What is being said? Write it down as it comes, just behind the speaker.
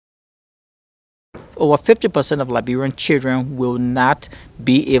over 50% of Liberian children will not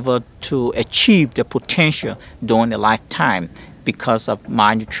be able to achieve their potential during their lifetime because of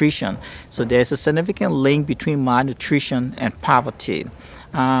malnutrition. So there's a significant link between malnutrition and poverty.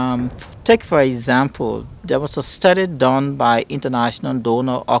 Take for example, there was a study done by international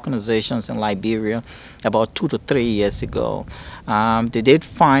donor organizations in Liberia about 2 to 3 years ago. They did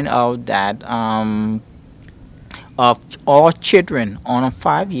find out that of all children under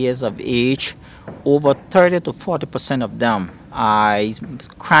 5 years of age, over 30 to 40% of them are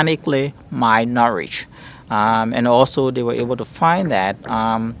chronically malnourished. And also they were able to find that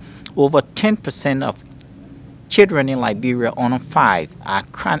over 10% of children in Liberia under 5 are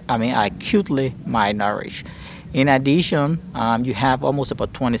acutely malnourished. In addition, you have almost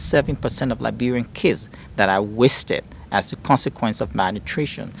about 27% of Liberian kids that are wasted as a consequence of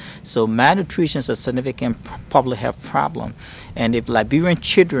malnutrition. So malnutrition is a significant public health problem. And if Liberian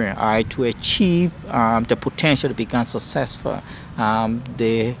children are to achieve the potential to become successful,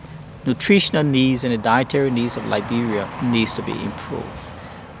 the nutritional needs and the dietary needs of Liberia needs to be improved.